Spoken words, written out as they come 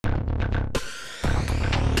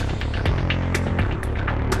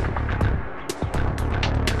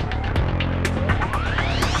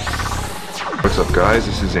up, guys?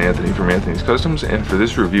 This is Anthony from Anthony's Customs, and for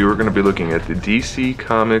this review we're going to be looking at the DC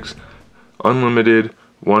Comics Unlimited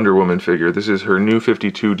Wonder Woman figure. This is her new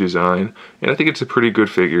 52 design, and I think it's a pretty good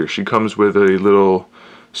figure. She comes with a little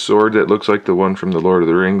sword that looks like the one from the Lord of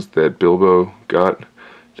the Rings that Bilbo got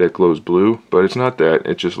that glows blue, but it's not that.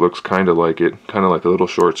 It just looks kind of like it, kind of like a little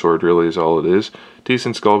short sword really is all it is.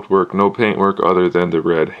 Decent sculpt work, no paint work other than the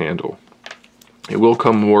red handle. It will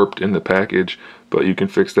come warped in the package, but you can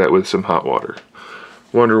fix that with some hot water.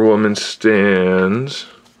 Wonder Woman stands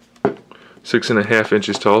 6.5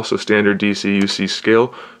 inches tall, so standard DCUC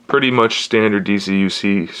scale. Pretty much standard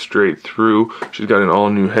DCUC straight through. She's got an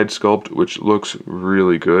all-new head sculpt, which looks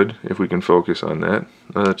really good, if we can focus on that.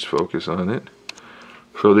 Let's focus on it.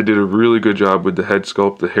 So they did a really good job with the head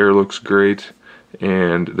sculpt. The hair looks great,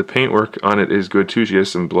 and the paintwork on it is good too. She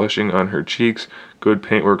has some blushing on her cheeks. Good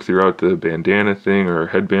paintwork throughout the bandana thing, or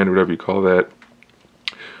headband, whatever you call that.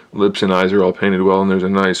 Lips and eyes are all painted well, and there's a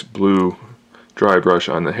nice blue dry brush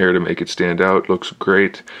on the hair to make it stand out. Looks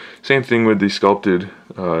great. Same thing with the sculpted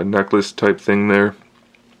necklace type thing there.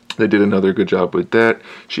 They did another good job with that.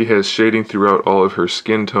 She has shading throughout all of her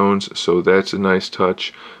skin tones, so that's a nice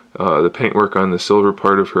touch. The paintwork on the silver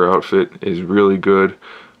part of her outfit is really good.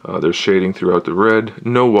 There's shading throughout the red.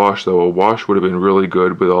 No wash though. A wash would have been really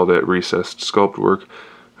good with all that recessed sculpt work.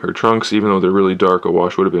 Her trunks, even though they're really dark, a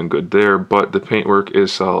wash would have been good there, but the paintwork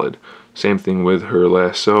is solid. Same thing with her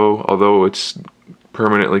lasso. Although it's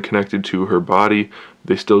permanently connected to her body,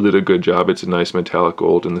 they still did a good job. It's a nice metallic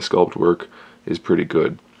gold, and the sculpt work is pretty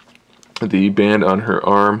good. The band on her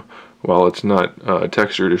arm, while it's not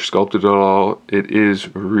textured or sculpted at all, it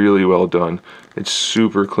is really well done. It's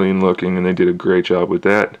super clean looking, and they did a great job with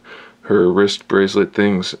that. Her wrist bracelet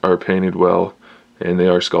things are painted well, and they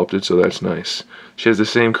are sculpted, so that's nice. She has the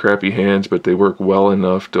same crappy hands, but they work well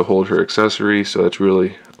enough to hold her accessory, so that's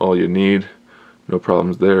really all you need. No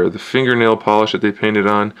problems there. The fingernail polish that they painted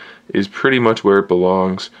on is pretty much where it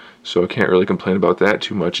belongs, so I can't really complain about that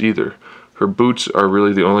too much either. Her boots are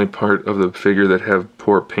really the only part of the figure that have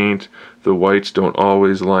poor paint. The whites don't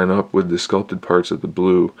always line up with the sculpted parts of the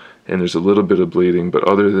blue, and there's a little bit of bleeding, but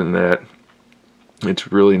other than that,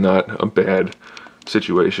 it's really not a bad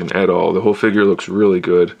situation at all. The whole figure looks really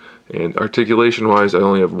good, and articulation wise I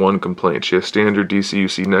only have one complaint. She has standard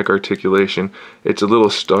DCUC neck articulation. It's a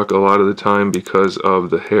little stuck a lot of the time because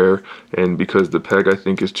of the hair and because the peg I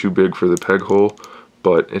think is too big for the peg hole,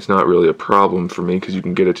 but it's not really a problem for me because you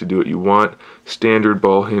can get it to do what you want. Standard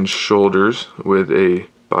ball hinge shoulders with a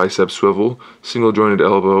bicep swivel, single jointed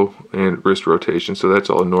elbow, and wrist rotation, so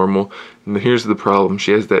that's all normal. And here's the problem.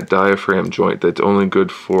 She has that diaphragm joint that's only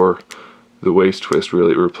good for the waist twist,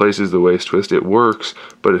 really. It replaces the waist twist. It works,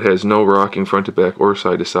 but it has no rocking front to back or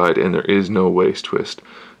side to side, and there is no waist twist.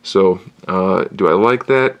 So, do I like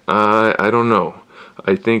that? I don't know.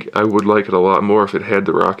 I think I would like it a lot more if it had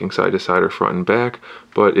the rocking side to side or front and back,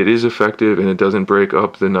 but it is effective, and it doesn't break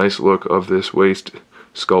up the nice look of this waist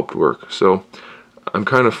sculpt work. So, I'm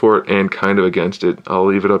kind of for it and kind of against it. I'll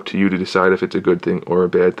leave it up to you to decide if it's a good thing or a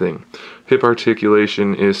bad thing. Hip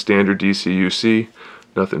articulation is standard DCUC.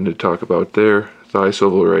 Nothing to talk about there. Thigh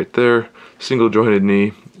swivel right there. Single jointed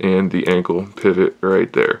knee, and the ankle pivot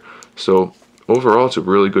right there. So overall, it's a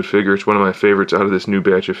really good figure. It's one of my favorites out of this new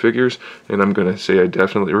batch of figures, and I'm going to say I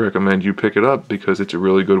definitely recommend you pick it up because it's a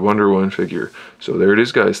really good Wonder Woman figure. So there it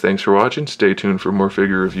is, guys. Thanks for watching. Stay tuned for more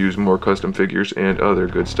figure reviews, more custom figures, and other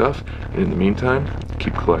good stuff. And in the meantime,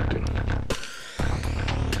 keep collecting.